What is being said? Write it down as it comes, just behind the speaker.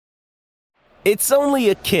It's only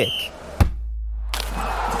a kick.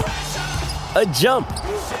 A jump.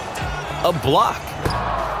 A block.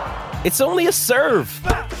 It's only a serve.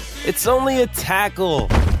 It's only a tackle.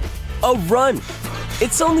 A run.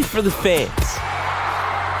 It's only for the fans.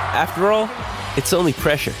 After all, it's only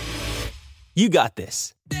pressure. You got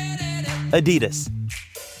this. Adidas.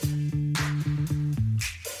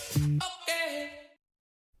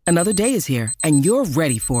 Another day is here, and you're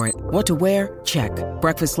ready for it. What to wear? Check.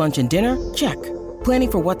 Breakfast, lunch, and dinner? Check.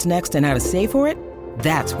 Planning for what's next and how to save for it?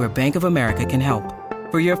 That's where Bank of America can help.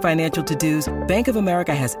 For your financial to-dos, Bank of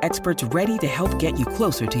America has experts ready to help get you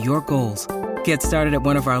closer to your goals. Get started at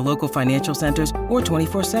one of our local financial centers or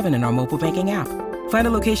 24/7 in our mobile banking app. Find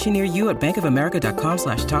a location near you at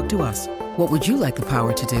bankofamerica.com/talktous. What would you like the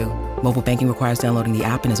power to do? Mobile banking requires downloading the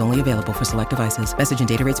app and is only available for select devices. Message and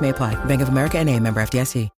data rates may apply. Bank of America N.A., member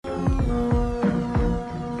FDIC.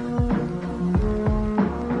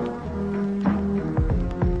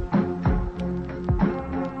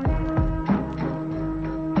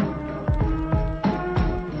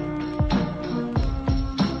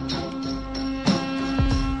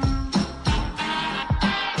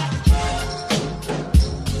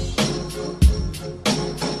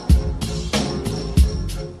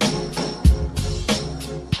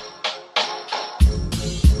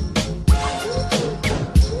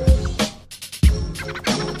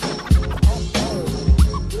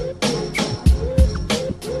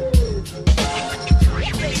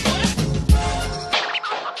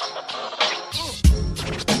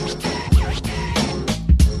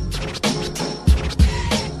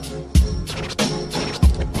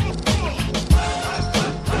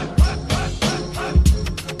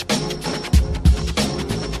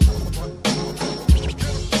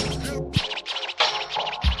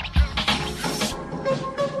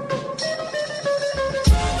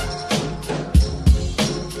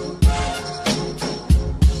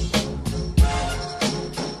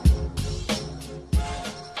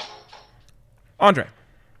 Andre.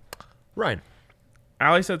 Ryan.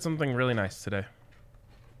 Allie said something really nice today.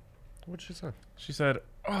 What'd she say? She said,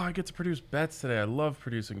 "Oh, I get to produce bets today. I love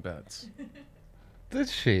producing bets." Did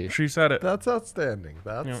she? She said it. That's outstanding.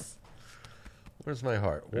 That's where's my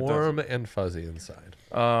heart? Warm and fuzzy inside.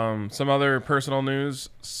 Some other personal news.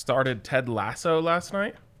 Started Ted Lasso last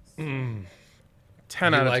night. 10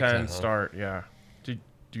 out of 10 start. Yeah. Do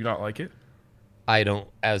you not like it? I don't,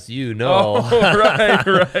 as you know. Oh,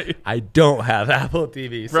 right. I don't have Apple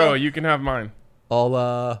TV. So Bro, you can have mine.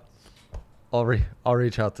 I'll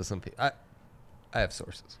reach out to some people. I have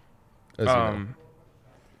sources. As you know.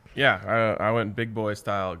 Yeah, I went big boy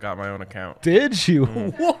style. Got my own account. Did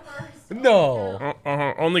you? No.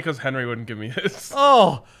 Only because Henry wouldn't give me his.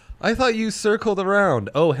 Oh, I thought you circled around.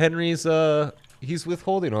 Oh, Henry's he's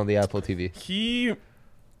withholding on the Apple TV. He,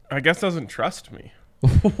 I guess, doesn't trust me.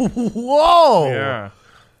 Whoa.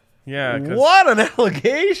 Yeah. What an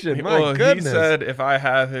allegation. My goodness. He said if I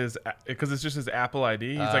have his, because it's just his Apple ID.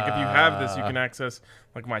 He's like, if you have this, you can access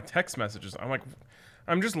like my text messages. I'm like,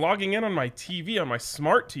 I'm just logging in on my TV, on my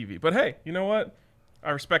smart TV. But hey, you know what? I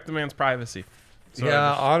respect the man's privacy. So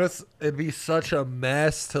honestly, it'd be such a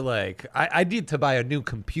mess to like. I need to buy a new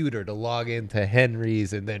computer to log into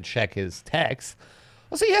Henry's and then check his text.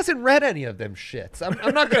 Well, so he hasn't read any of them shits.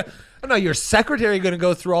 I'm not gonna. I'm not your secretary gonna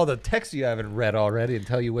go through all the texts you haven't read already and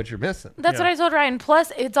tell you what you're missing. That's what I told Ryan.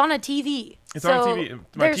 Plus, it's on a TV. It's on a TV.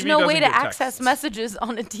 There's TV no way to get access texts. messages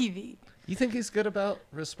on a TV. You think he's good about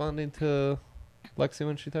responding to Lexi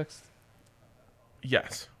when she texts?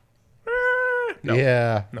 Yes. No.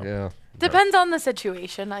 Yeah. No. Yeah. Depends on the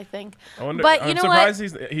situation, I think. I'm But you know what?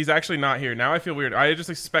 surprised he's actually not here. Now I feel weird. I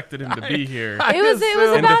just expected him to be here. It was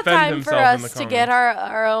And about defend time for himself in us the to get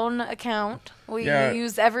our own account. We Yeah.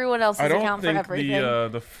 use everyone else's I don't account for think everything.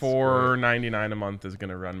 the $4.99 a month is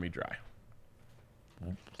gonna run me dry.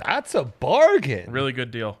 That's a bargain. Really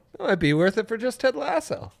good deal. It might be worth it for just Ted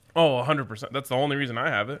Lasso. Oh, 100%. That's the only reason I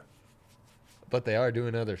have it. But they are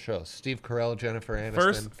doing other shows. Steve Carell, Jennifer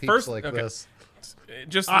Aniston, peeps like okay. this.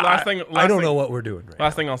 Just last thing. I don't know what we're doing right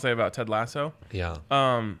Last thing I'll say about Ted Lasso. Yeah.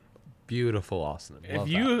 Beautiful, Austin. If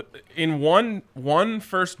you in one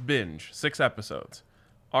first binge, 6 episodes,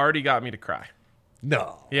 already got me to cry.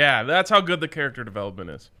 No. Yeah, that's how good the character development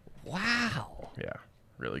is. Wow. Yeah,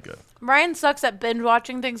 really good. Ryan sucks at binge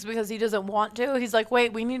watching things because he doesn't want to. He's like,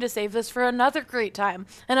 wait, we need to save this for another great time.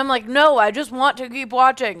 And I'm like, no, I just want to keep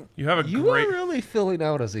watching. You have a You great. are really filling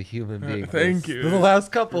out as a human being. Thank you. The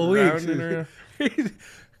last couple of weeks. Rounding around.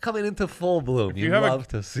 coming into full bloom. You love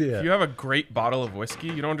to see it. If you have a great bottle of whiskey,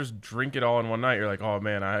 you don't just drink it all in one night. You're like, oh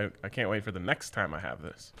man, I can't wait for the next time I have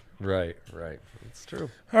this. Right. It's true.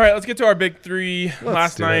 All right, let's get to our big three.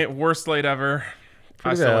 Last do night, it. worst slate ever. I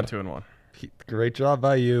Pretty still bad. went 2-1. Great job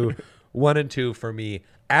by you. 1 and 2 for me.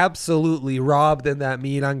 Absolutely robbed in that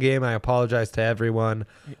Milan game. I apologize to everyone.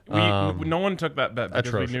 No one took that bet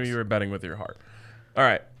because we knew atrocious. you were betting with your heart. All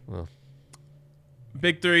right. Well.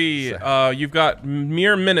 Big three. You've got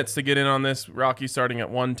mere minutes to get in on this. Rocky starting at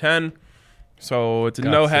 110. So it's a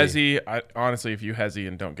no hezzy. Honestly, if you hezzy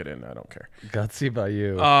and don't get in, I don't care. Gutsy by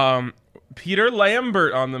you. Peter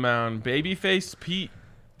Lambert on the mound. Babyface Pete.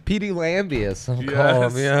 Petey Lambius, I'll Yes. call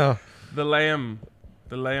him. Yeah. The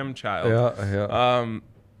lamb child. Yeah.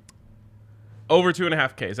 Over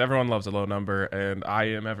 2.5 Ks. Everyone loves a low number, and I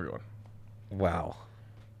am everyone. Wow.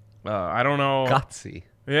 I don't know. Gutsy.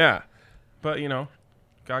 Yeah. But,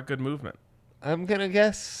 got good movement. I'm going to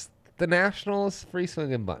guess the Nationals free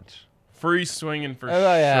swinging bunch. Free swinging for If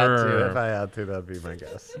I sure. had to, that'd be my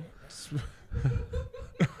guess.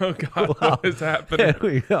 Oh, God. What is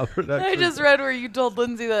happening? I just read where you told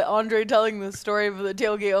Lindsay that Andre telling the story of the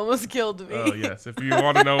tailgate almost killed me. Oh, yes. If you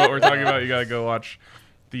want to know what we're talking about, you got to go watch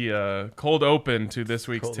the cold open to this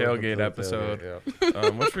week's tailgate episode.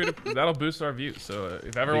 That'll boost our views. So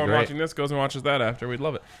if everyone great. watching this goes and watches that after, we'd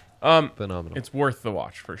love it. Phenomenal. It's worth the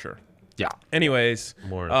watch for sure. Yeah. Anyways,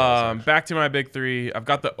 More of those, back to my big three. I've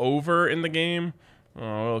got the over in the game.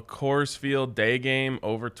 Coors Field day game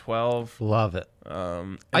over 12. Love it.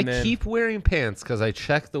 I keep wearing pants because I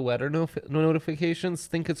check the weather notifications,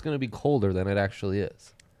 think it's going to be colder than it actually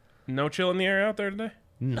is. No chill in the air out there today.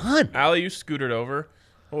 None. Allie, you scooted over.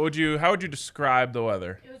 How would you describe the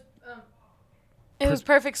weather? It was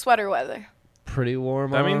perfect sweater weather. Pretty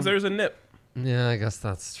warm. That means there's a nip. Yeah, I guess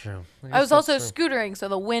that's true. I was also scootering, so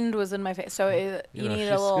the wind was in my face. So you need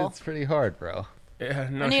a little. Scoots pretty hard, bro. Yeah,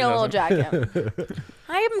 no, I need she a little doesn't. jacket.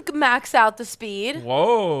 I am max out the speed.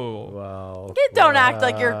 Whoa. Wow. Don't act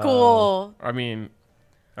like you're cool. I mean,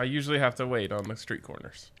 I usually have to wait on the street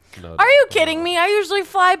corners. No, Are you kidding me? I usually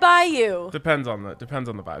fly by you. Depends on the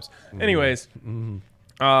vibes. Anyways,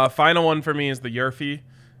 final one for me is the Yurfie.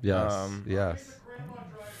 Yes. Yes.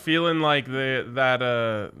 Feeling like the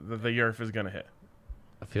Yurf is gonna hit.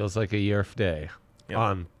 It feels like a Yerf day Yep.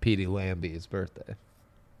 on Petey Lambie's birthday.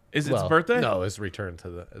 Is it his birthday? No, his return to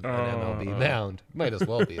the an MLB mound. Might as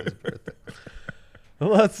well be his birthday.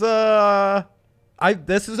 Let's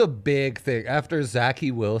this is a big thing. After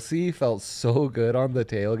Zachy Wilsey felt so good on the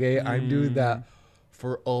tailgate, I'm doing that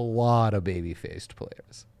for a lot of baby-faced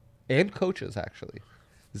players and coaches actually.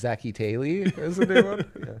 Zachy Taylor is a new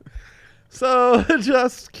one. Yeah. So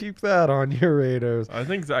just keep that on your radars. I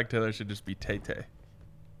think Zach Taylor should just be Tay-Tay.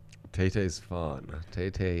 Tay-Tay's fun.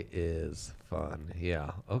 Tay-Tay is fun.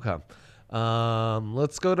 Yeah. Okay.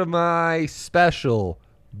 Let's go to my special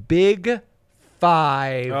Big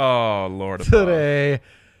Five Oh, Lord above. today.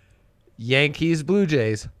 Yankees, Blue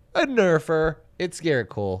Jays. A nerfer. It's Garrett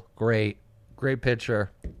Cole. Great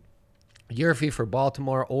pitcher. Yurfie for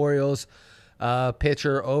Baltimore Orioles.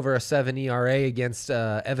 Pitcher over a 7 ERA against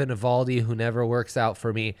Evan Evaldi, who never works out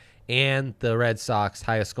for me, and the Red Sox,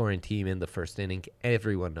 highest scoring team in the first inning.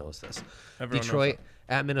 Everyone knows this. Everyone Detroit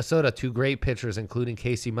at Minnesota, two great pitchers, including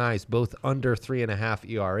Casey Mize, both under 3.5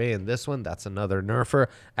 ERA. In this one, that's another nerfer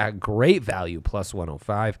at great value, plus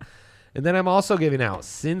 105. And then I'm also giving out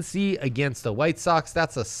Cincy against the White Sox.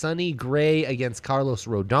 That's a Sonny Gray against Carlos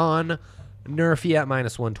Rodon. Nerfy at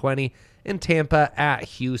minus 120. And Tampa at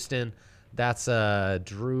Houston. That's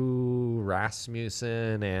Drew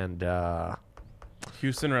Rasmussen and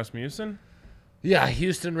Houston Rasmussen? yeah,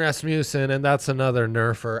 Houston Rasmussen, and that's another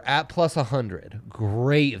nerfer at plus 100.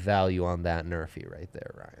 Great value on that nerfy right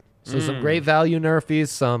there, Ryan. So some great value nerfies,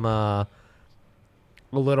 some a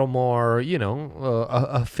little more, a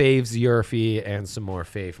faves Yurfy, and some more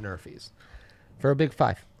fave nerfies for a big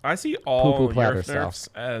five. I see all Poo-poo platter Yurf style. nerfs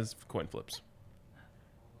as coin flips.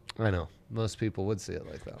 I know most people would see it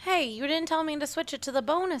like that. Hey, you didn't tell me to switch it to the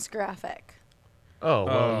bonus graphic. Oh,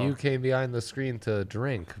 well, Oh. you came behind the screen to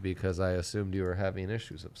drink because I assumed you were having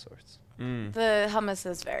issues of sorts. The hummus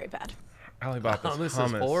is very bad. Allie bought this Hummus is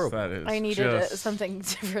hummus. horrible. That is I needed just, something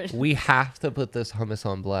different. We have to put this hummus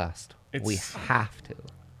on blast. We It's- have to.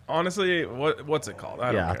 Honestly, what's it called?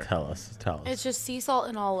 I don't care. tell us. It's just sea salt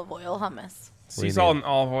and olive oil hummus. Sea salt and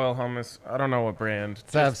olive oil hummus. I don't know what brand.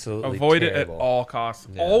 It's absolutely avoid terrible. it at all costs.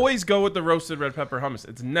 Yeah. Always go with the roasted red pepper hummus.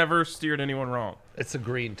 It's never steered anyone wrong. It's a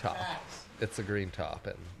green top. It's a green top,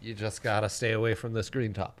 and you just gotta stay away from this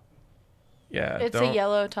green top. Yeah, It's a don't-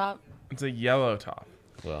 yellow top. It's a yellow top.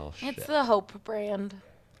 Well, shit. It's the Hope brand.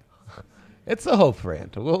 It's a Hope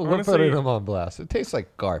brand. We're Honestly, putting them on blast. It tastes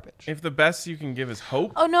like garbage. If the best you can give is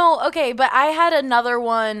hope, Oh no, okay, but I had another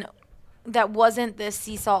one that wasn't this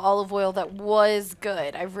sea salt olive oil that was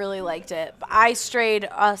good. I really liked it. But I strayed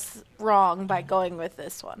us wrong by going with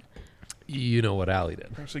this one. You know what Allie did.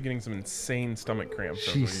 I'm actually getting some insane stomach cramps.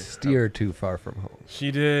 She over steered too far from home. She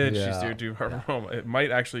did. She Yeah. steered too far from home. It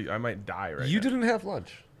might actually. I might die right You now. didn't have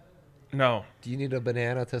lunch. No. Do you need a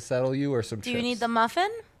banana to settle you or some Do chips? you need the muffin?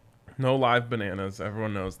 No live bananas.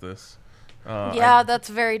 Everyone knows this. Yeah, that's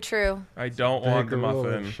very true. I don't want the Big rule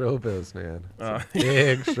in muffin. Showbiz, man. It's a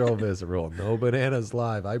big showbiz rule. No bananas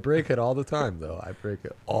live. I break it all the time, though. I break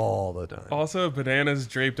it all the time. Also, bananas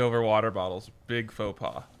draped over water bottles. Big faux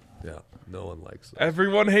pas. Yeah, no one likes it.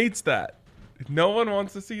 Everyone hates that. No one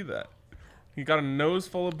wants to see that. You got a nose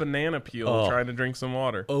full of banana peel Oh. trying to drink some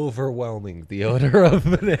water. Overwhelming the odor of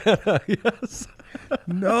banana. Yes.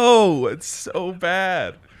 No, it's so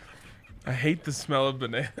bad. I hate the smell of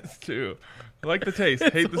bananas too. I like the taste.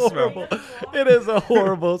 Hate the smell. It is a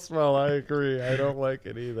horrible smell. I agree. I don't like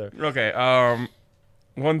it either. Okay.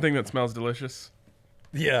 One thing that smells delicious.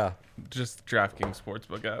 Yeah. Just DraftKings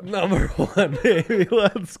Sportsbook app. Number one, baby.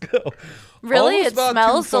 Let's go. Really? Almost It bought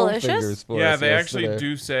smells two foam delicious? fingers for Yeah, us they actually yesterday.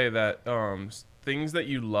 do say that things that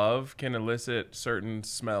you love can elicit certain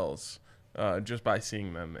smells just by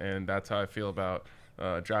seeing them, and that's how I feel about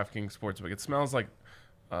DraftKings Sportsbook. It smells like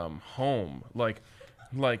home, like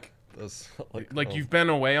Those, like you've been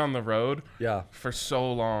away on the road Yeah. for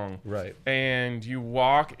so long, Right. and you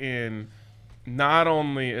walk in. Not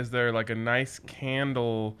only is there like a nice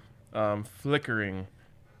candle flickering,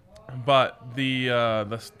 but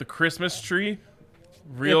the Christmas tree,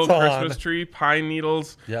 real It's on. Christmas tree, pine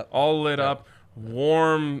needles, Yep. all lit up,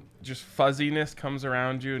 warm, just fuzziness comes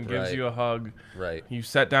around you and gives Right. you a hug. Right. You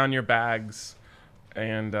set down your bags,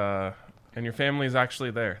 and your family is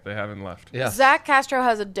actually there. They haven't left. Yeah. Zach Castro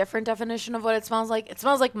has a different definition of what it smells like. It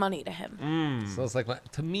smells like money to him. Smells like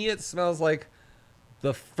to me it smells like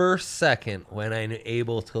the first second when I'm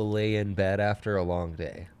able to lay in bed after a long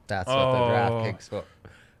day. That's what the DraftKings smells.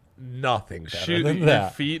 Nothing better Shoot, than your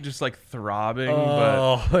that. feet just like throbbing,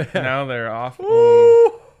 Oh, but yeah. now they're off.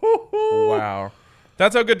 Wow.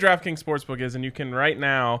 That's how good DraftKings Sportsbook is, and you can right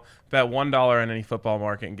now bet $1 on any football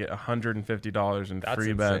market and get $150 in That's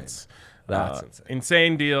free insane. bets. That's insane.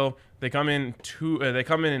 Insane deal. They come in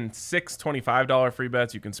six $25 free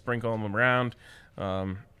bets. You can sprinkle them around,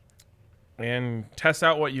 and test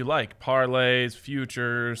out what you like: parlays,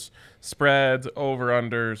 futures, spreads,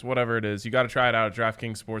 over/unders, whatever it is. You got to try it out at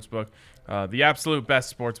DraftKings Sportsbook, the absolute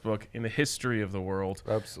best sportsbook in the history of the world.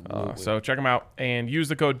 Absolutely. So check them out and use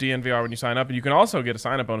the code DNVR when you sign up, and you can also get a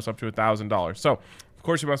sign-up bonus up to $1,000. So, of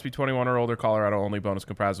course, you must be 21 or older. Colorado only. Bonus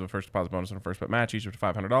comprised of a first deposit bonus and a first bet match, each up to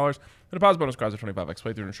 $500. The deposit bonus requires a 25x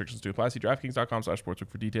playthrough. Restrictions do apply. See DraftKings.com/sportsbook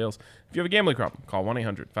for details. If you have a gambling problem, call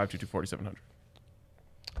 1-800-522-4700.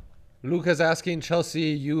 Luca's asking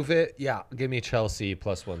Chelsea, Juve. Yeah, give me Chelsea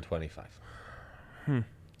plus 125.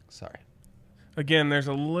 Sorry. Again, there's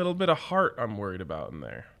a little bit of heart I'm worried about in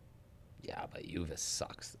there. Yeah, but Juve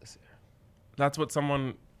sucks this year. That's what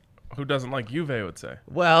someone who doesn't like Juve would say.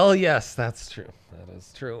 Well, yes, that's true. That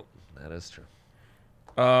is true. That is true.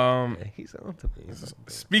 Yeah, he's on to me.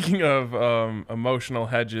 Speaking of emotional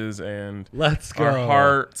hedges and Let's go. our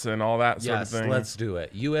hearts and all that sort Yes, of thing. let's do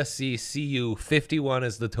it. USC CU 51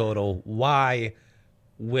 is the total. Why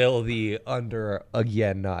will the under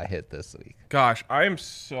again not hit this week? Gosh, I am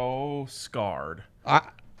so scarred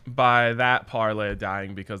by that parlay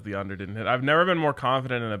dying because the under didn't hit. I've never been more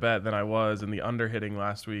confident in a bet than I was in the under hitting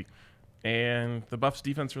last week. And the Buffs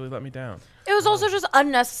defense really let me down. It was also just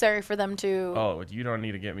unnecessary for them to. Oh, you don't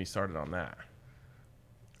need to get me started on that.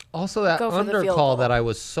 Also, that Go for the under field call goal. that I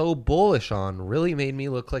was so bullish on really made me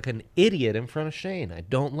look like an idiot in front of Shane. I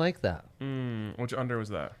don't like that. Which under was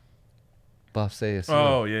that? Buffs ASU.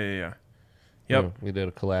 Oh, yeah. Yep. We did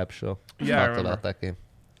a collab show. Yeah, I Talked remember. about that game.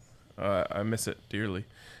 I miss it dearly.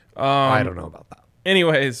 I don't know about that.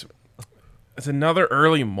 Anyways, it's another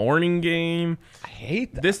early morning game. I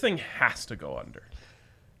hate that. This thing has to go under.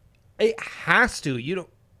 It has to. You don't.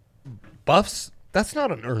 Buffs, that's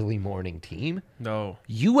not an early morning team. No.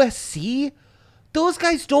 USC, those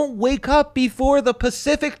guys don't wake up before the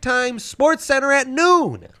Pacific Time Sports Center at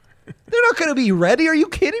noon. They're not going to be ready. Are you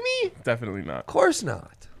kidding me? Definitely not. Of course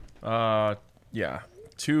not. Yeah.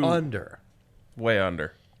 Two. Under. Way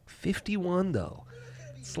under. 51, though.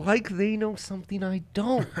 It's like they know something I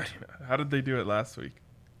don't. How did they do it last week?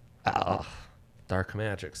 Dark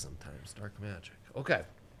magic sometimes. Dark magic. Okay.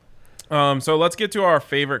 So let's get to our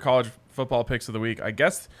favorite college football picks of the week. I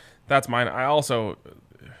guess that's mine. I also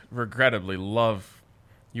regrettably love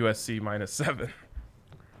USC -7.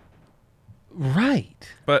 Right.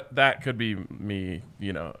 But that could be me.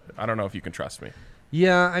 I don't know if you can trust me.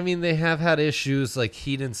 Yeah, I mean, they have had issues. Like,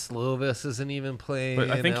 Keaton Slovis isn't even playing. But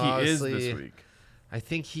I think he is Obviously, this week. I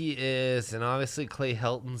think he is. And obviously, Clay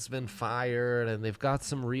Helton's been fired. And they've got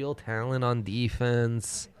some real talent on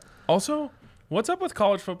defense. Also, what's up with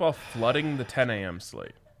college football flooding the 10 a.m.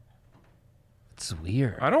 slate? It's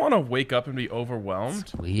weird. I don't want to wake up and be overwhelmed.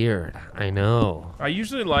 It's weird. I know. I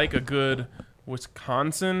usually like a good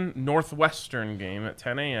Wisconsin Northwestern game at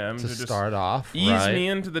 10 a.m. To just start off, ease right? me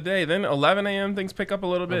into the day. Then 11 a.m. things pick up a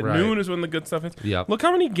little bit. Right. Noon is when the good stuff is. Yep. Look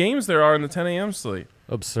how many games there are in the 10 a.m. slate.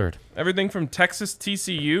 Absurd. Everything from Texas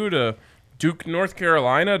TCU to Duke, North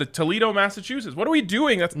Carolina to Toledo, Massachusetts. What are we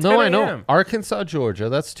doing? That's 10 No, I a.m. know. Arkansas, Georgia.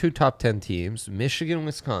 That's 2 top 10 teams. Michigan,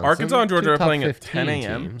 Wisconsin. Arkansas and Georgia 2 are top playing at 15 10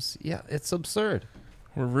 a.m.? teams. Yeah, it's absurd.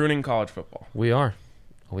 We're ruining college football. We are.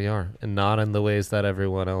 We are. And not in the ways that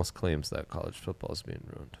everyone else claims that college football is being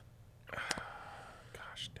ruined.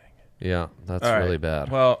 Gosh dang it. Yeah, that's All right. really bad.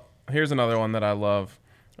 Well, here's another one that I love.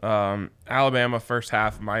 Alabama first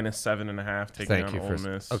half -7.5 taking Thank on you Ole for.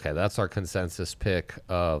 Miss. Okay, that's our consensus pick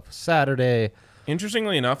of Saturday.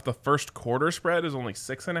 Interestingly enough, the first quarter spread is only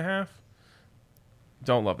 6.5.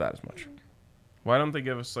 Don't love that as much. Why don't they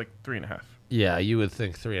give us like 3.5? Yeah, you would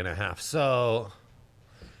think 3.5. So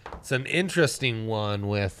it's an interesting one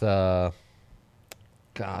with God,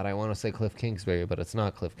 I want to say Cliff Kingsbury, but it's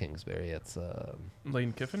not Cliff Kingsbury. It's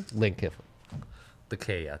Lane Kiffin? Lane Kiffin. The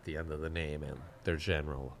K at the end of the name and their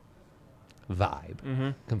general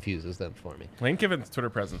vibe confuses them for me. Lane Kiffin's Twitter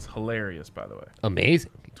presence, hilarious, by the way.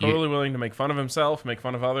 Amazing. Totally willing to make fun of himself, make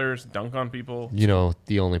fun of others, dunk on people. You know,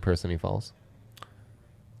 the only person he follows?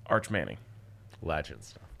 Arch Manning. Legend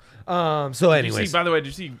stuff. So Did you anyways, see, by the way, did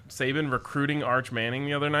you see Saban recruiting Arch Manning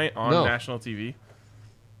the other night on No. national TV?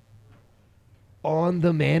 on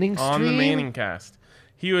the Manning stream? On the Manning cast.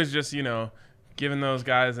 He was just, giving those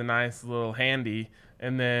guys a nice little handy,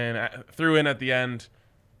 and then threw in at the end,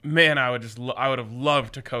 man, I would have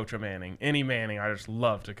loved to coach a Manning. Any Manning, I just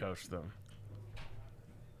love to coach them.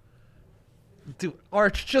 Dude,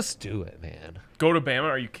 Arch, just do it, man. Go to Bama?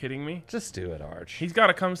 Are you kidding me? Just do it, Arch. He's got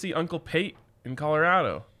to come see Uncle Pate in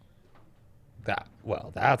Colorado.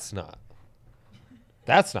 That's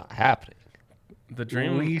not happening. The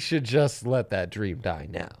dream We should just let that dream die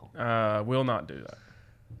now. will not do that.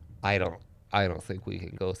 I don't think we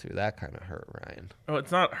can go through that kind of hurt, Ryan. Oh,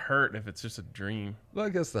 it's not hurt if it's just a dream. Well, I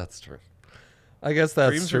guess that's true. I guess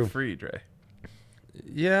that's Dreams true. are free, Dre.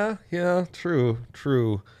 Yeah, true.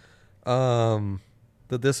 The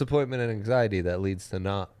disappointment and anxiety that leads to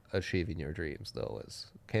not achieving your dreams, though,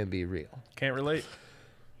 can be real. Can't relate.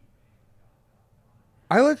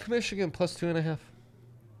 I like Michigan plus 2.5.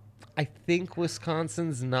 I think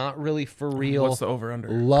Wisconsin's not really for real. What's the over-under?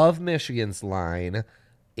 Love Michigan's line,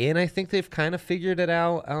 and I think they've kind of figured it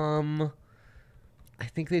out. on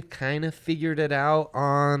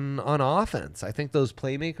offense. I think those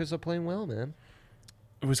playmakers are playing well, man.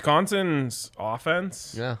 Wisconsin's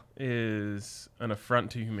offense Yeah. is an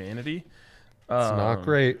affront to humanity. It's not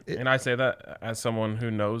great. And I say that as someone who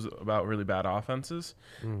knows about really bad offenses.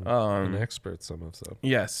 An expert, some have said.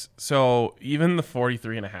 Yes. So even the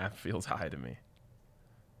 43.5 feels high to me.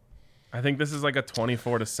 I think this is like a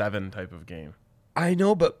 24-7 type of game. I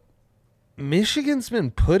know, but Michigan's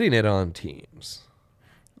been putting it on teams.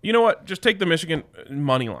 You know what? Just take the Michigan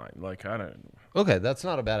money line. Like, I don't. Okay, that's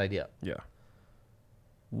not a bad idea. Yeah.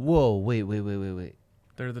 Whoa, wait.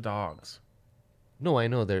 They're the dogs. No, I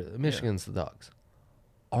know. Michigan's the dogs.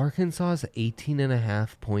 Arkansas's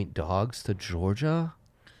 18.5-point dogs to Georgia?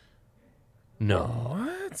 No.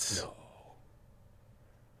 What?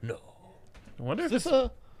 No. I wonder Is if this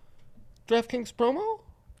a DraftKings promo?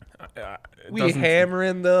 it We doesn't-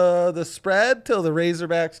 hammering the spread till the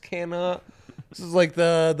Razorbacks cannot. This is like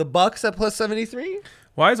the Bucks at plus 73.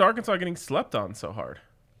 Why is Arkansas getting slept on so hard?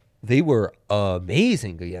 They were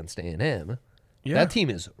amazing against A&M. Yeah. That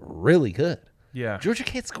team is really good. Yeah. Georgia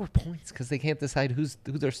can't score points because they can't decide who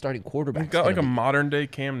their starting quarterback. They've got like a modern day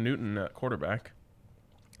Cam Newton at quarterback.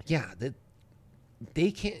 Yeah,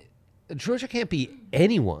 they can't. Georgia can't beat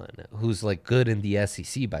anyone who's like good in the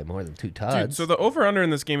SEC by more than 2 tuds. Dude, so the over/under in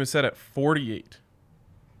this game is set at 48.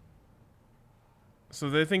 So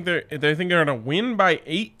they think they're going to win by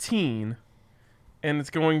 18, and it's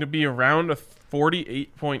going to be around a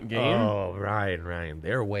 48-point game. Oh, Ryan,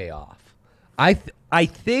 they're way off. I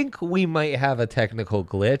think we might have a technical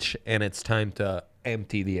glitch, and it's time to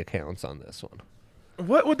empty the accounts on this one.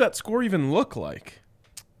 What would that score even look like?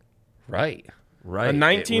 Right. A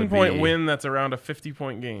 19-point win that's around a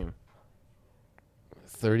 50-point game.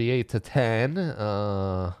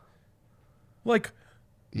 38-10. Like,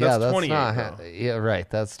 Yeah, that's that's 28. not. though. Yeah, right.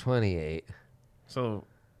 That's 28. So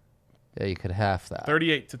Yeah, you could half that.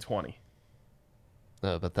 38-20.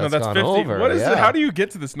 No, but No, that's that's gone 50. over. What is yeah. it? How do you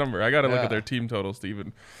get to this number? I got to look Yeah. at their team totals,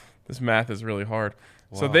 Steven. This math is really hard.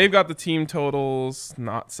 So Wow. they've got the team totals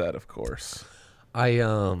not set, of course. I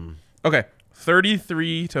Okay,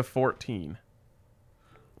 33-14.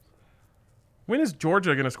 When is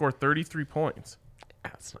Georgia going to score 33 points?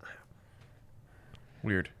 That's not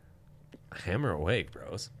Weird. hammer away,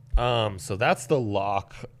 bros. So that's the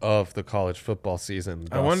lock of the college football season.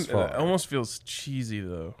 I wonder. It almost feels cheesy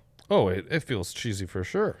though. Oh, it feels cheesy for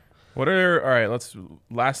sure. All right,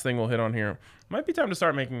 last thing we'll hit on here. Might be time to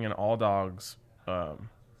start making an all dogs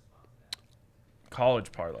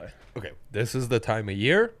college parlay. Okay, this is the time of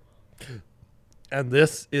year, and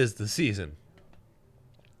this is the season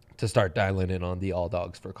to start dialing in on the all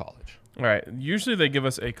dogs for college. All right. Usually they give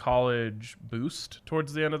us a college boost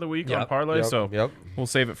towards the end of the week on parlay, so we'll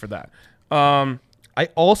save it for that. I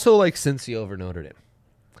also like Cincy over Notre Dame.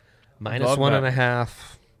 Love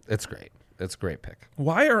 -1.5. It's great. It's a great pick.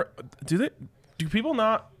 Do people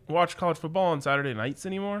not watch college football on Saturday nights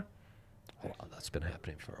anymore? Well, that's been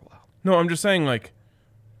happening for a while. No, I'm just saying like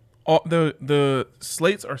the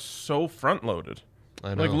slates are so front loaded.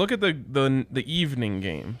 I know. Like look at the evening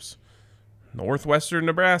games. Northwestern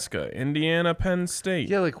Nebraska, Indiana Penn State,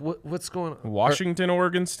 Yeah, like what's going on? Washington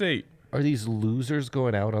Oregon State. Are these losers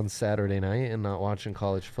going out on Saturday night and not watching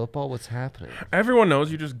college football? What's happening? Everyone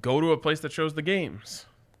knows you just go to a place that shows the games,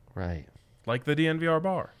 Right. like the DNVR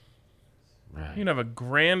bar. Right. You can have a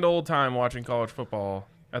grand old time watching college football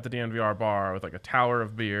at the DNVR bar with like a tower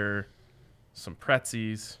of beer, some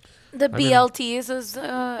pretzies. The BLTs, as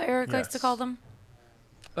Eric likes to Yes. call them.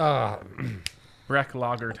 Breck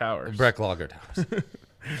Lager Towers. Breck Lager Towers.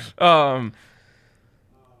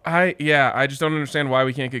 I just don't understand why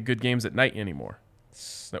we can't get good games at night anymore.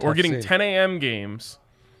 That we're tough getting scene. 10 a.m. games,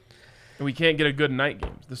 and we can't get a good night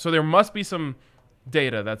game. So there must be some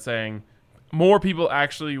data that's saying more people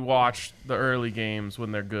actually watch the early games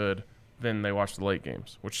when they're good than they watch the late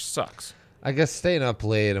games, which sucks. I guess staying up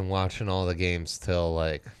late and watching all the games till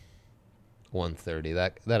like 1:30.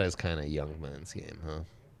 That is kind of young men's game, huh?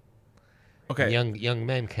 Okay. Young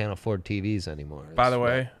men can't afford TVs anymore. By is the what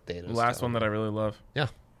way, data's the last telling one that I really love. Yeah.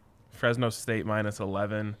 Fresno State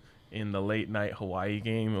 -11 in the late night Hawaii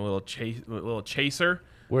game. A little chaser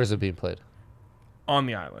Where's it being played? on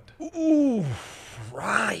the island. Ooh,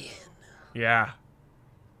 Ryan. Yeah.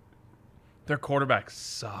 Their quarterback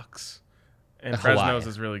sucks, and Hawaii. Fresno's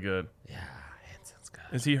is really good. Yeah, Hanson's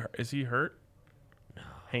good. Is he hurt? No.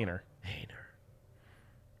 Hayner. Hayner.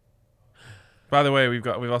 By the way,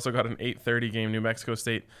 we've also got an 8:30 game, New Mexico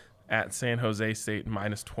State at San Jose State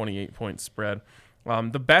 -28-point spread.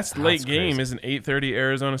 The best late game crazy. is an 8:30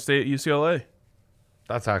 Arizona State UCLA.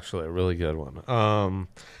 That's actually a really good one.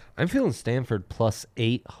 I'm feeling Stanford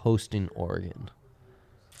 +8 hosting Oregon.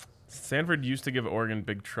 Stanford used to give Oregon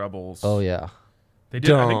big troubles. Oh yeah. They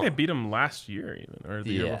did. I think Don't- they beat them last year, even or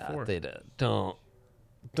the year Yeah, before. they did. Don't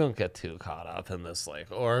get too caught up in this. Like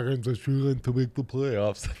Oregon's a shoo-in to make the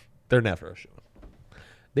playoffs. They're never a shoo-in.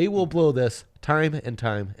 They will blow this time and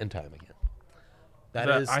time and time again.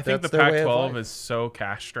 I think the that's their way of Pac-12 life. is so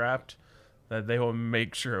cash strapped that they will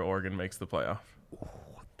make sure Oregon makes the playoff.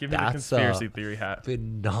 Give me the that's conspiracy a theory hat.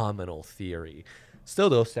 phenomenal theory. Still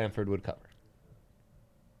though, Stanford would cover.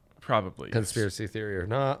 Probably. yes. Conspiracy theory or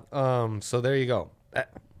not. So there you go.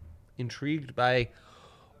 Intrigued by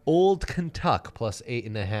Old Kentucky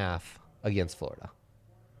 +8.5 against Florida.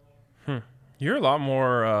 You're a lot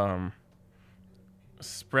more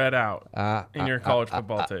spread out in your college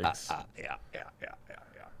football takes. Yeah.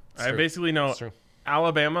 I basically know It's true.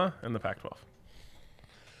 Alabama and the Pac-12.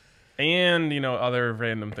 And, other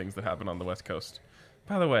random things that happen on the West Coast.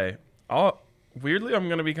 By the way, weirdly, I'm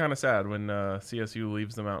going to be kind of sad when CSU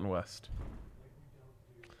leaves the Mountain West.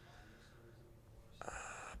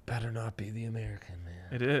 Better not be the American, man.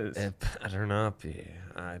 It is. It better not be.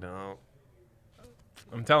 I don't.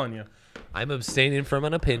 I'm telling you. I'm abstaining from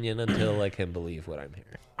an opinion until I can believe what I'm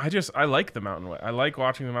hearing. I like the Mountain West. I like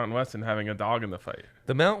watching the Mountain West and having a dog in the fight.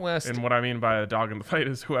 The Mount West. And what I mean by a dog in the fight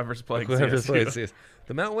is whoever's playing Whoever's CSU. playing CS.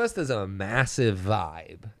 The Mount West is a massive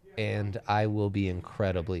vibe, and I will be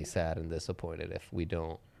incredibly sad and disappointed if we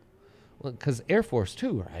don't. Well, because Air Force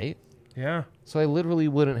too, right? Yeah. So I literally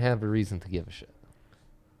wouldn't have a reason to give a shit.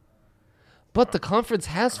 But the conference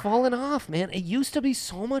has fallen off, man. It used to be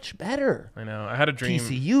so much better. I know. I had a dream.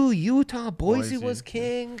 TCU, Utah, Boise Boise. was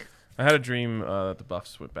king. I had a dream that the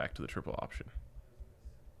Buffs went back to the triple option.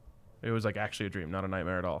 It was like actually a dream, not a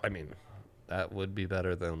nightmare at all. I mean, That would be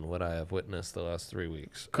better than what I have witnessed the last 3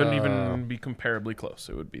 weeks. Couldn't even be comparably close.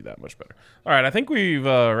 It would be that much better. All right, I think we've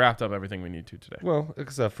wrapped up everything we need to today. Well,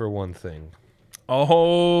 except for one thing.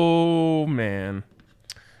 Oh, man.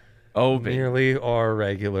 Oh, baby. Nearly our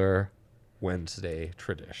regular Wednesday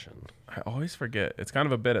tradition. I always forget. It's kind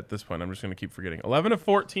of a bit at this point. I'm just going to keep forgetting. 11 of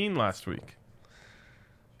 14 last week.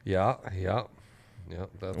 Yeah.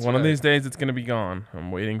 That's One of right. these days, it's going to be gone.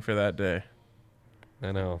 I'm waiting for that day.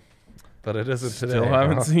 I know. But it isn't today. Still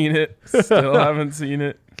haven't seen it. Still haven't seen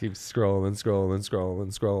it. Keep scrolling.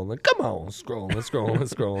 Come on,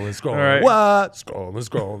 scrolling. All right. What?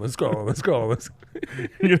 Scrolling.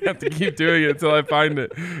 You're going to have to keep doing it until I find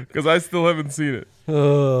it because I still haven't seen it.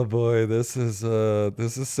 Oh boy, this is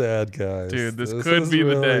sad, guys. Dude, this is could be the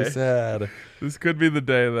really day. Sad. This could be the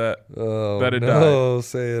day that Oh it no,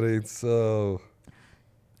 say it ain't so.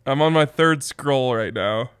 I'm on my third scroll right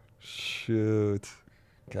now. Shoot,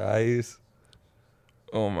 guys.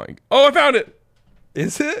 Oh, Oh, I found it.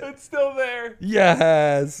 Is it? It's still there.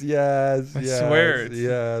 Yes. I swear it's-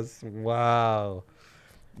 Yes. Wow.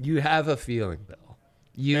 You have a feeling, Bill.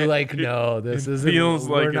 You know this It isn't. feels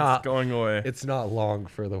we're like not, it's going away. It's not long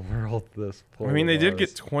for the world. This. I mean, they did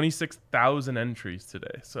polarized. get 26,000 entries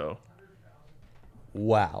today. So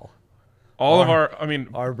Wow. all of our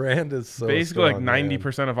Our brand is so basically strong, like man.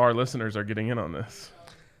 90% of our listeners are getting in on this.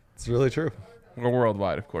 It's really true. We're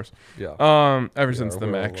worldwide, of course. Yeah. Ever We since are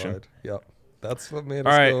the action. worldwide. Yep. That's what made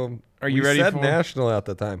All us right. go. Are you we ready said for- national at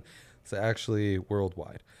the time. It's actually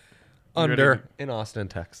worldwide. You ready Under to- in Austin,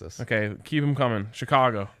 Texas. Okay, keep them coming.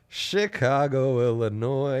 Chicago. Chicago,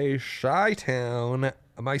 Illinois, Chi-Town.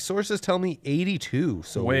 My sources tell me 82,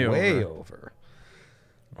 so Way way over. over.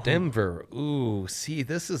 Denver. Ooh, see,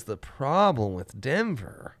 this is the problem with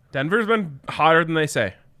Denver. Denver's been hotter than they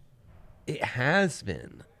say. It has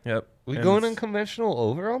been. Yep. We And going it's- unconventional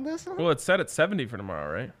over on this one? Well, it's set at 70 for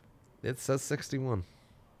tomorrow, right? It says 61.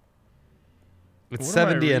 It's What am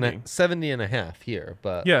I 70 reading? 70 and a half here,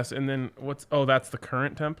 but Yes, and then that's the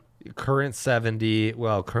current temp? current 70,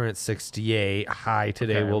 well, current 68, high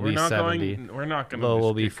today Okay, will we're be not 70. We're not going to Low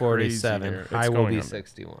will be get crazy 47. here. It's High will going be under.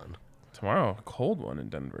 61. Tomorrow, a cold one in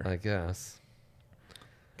Denver. I guess.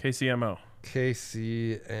 KCMO.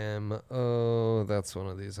 KCMO. That's one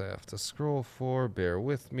of these I have to scroll for. Bear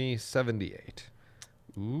with me. 78.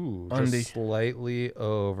 Ooh, Undy. just slightly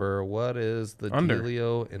over. What is the Under.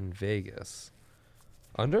 dealio in Vegas?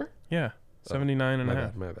 Under? Yeah, 79 and My a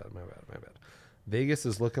half. bad, my bad. Vegas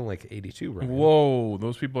is looking like 82 right now. Whoa,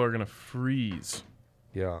 those people are going to freeze.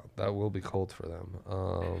 Yeah, that will be cold for them.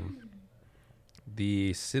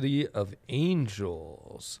 The City of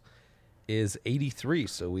Angels is 83,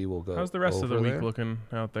 so we will go. How's the rest of the over week there. looking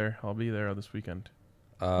out there? I'll be there this weekend.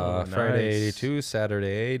 Friday nice. 82, Saturday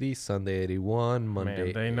 80, Sunday 81, Monday.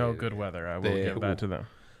 Man, they know good weather. I will they- give that to them.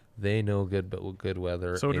 They know good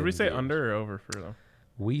weather. So did we say indeed. under or over for them?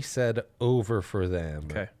 We said over for them.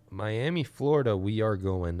 'Kay. Miami, Florida, we are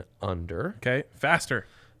going under. Okay, faster.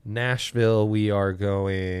 Nashville, we are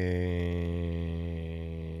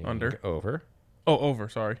going Under. Over. Oh, over,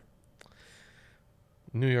 sorry.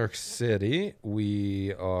 New York City,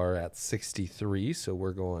 we are at 63, so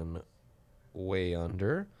we're going way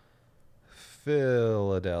under.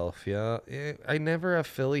 Philadelphia, I never have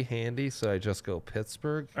Philly handy, so I just go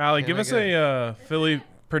Pittsburgh. Allie, Can give I us get- a Philly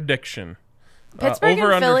prediction. Pittsburgh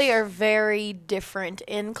over, and under Philly are very different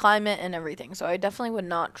in climate and everything, so I definitely would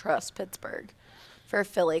not trust Pittsburgh for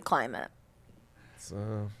Philly climate.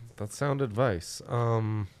 That's sound advice.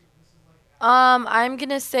 I'm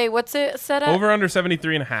gonna say what's it set at? Over under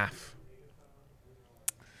 73 and a half.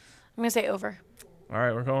 I'm gonna say over. All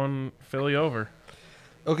right, we're going Philly over.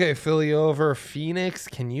 Okay, Philly over. Phoenix,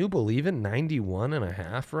 can you believe it? 91 and a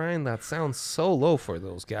half, Ryan? That sounds so low for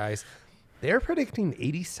those guys. They're predicting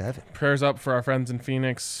 87. Prayers up for our friends in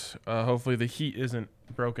Phoenix. Hopefully the heat isn't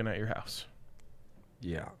broken at your house.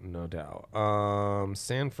 Yeah, no doubt.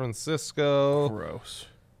 San Francisco, Gross.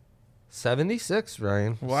 76,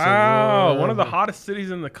 Ryan. Wow, So, one of the hottest cities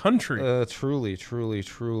in the country. Truly.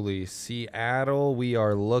 Seattle, we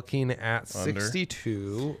are looking at Under.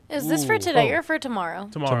 62. Is this for today oh, or for tomorrow?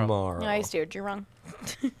 Tomorrow. tomorrow? No, I steered you wrong.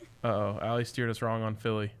 Uh-oh, Allie steered us wrong on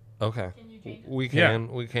Philly. Okay. We Yeah.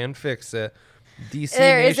 can fix it. DC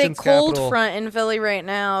There is a Nation's cold capital. front in Philly right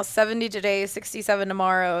now. 70 today, 67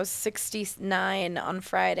 tomorrow, 69 on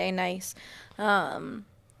Friday. Nice.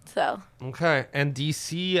 So Okay, and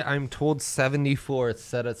DC, I'm told 74. It's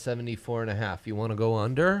set at 74 and a half. You want to go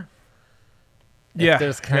under? Yeah, If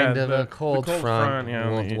there's kind yeah, of the- a cold, the cold front, front, yeah,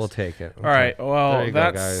 on the we'll east. take it. All right, There well, you go,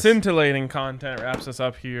 that guys. scintillating content wraps us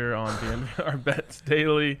up here on the end of our bets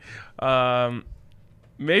daily.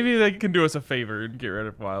 Maybe they can do us a favor and get rid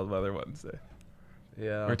of Wild Weather Wednesday.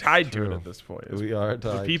 Yeah, We're tied to it at this point. We are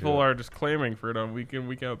The tied. people to it. are just clamoring for it on week in,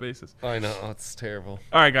 week out basis. I know it's terrible.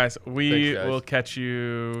 All right, guys. We Thanks, guys. will catch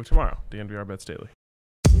you tomorrow. DNVR Bets Daily.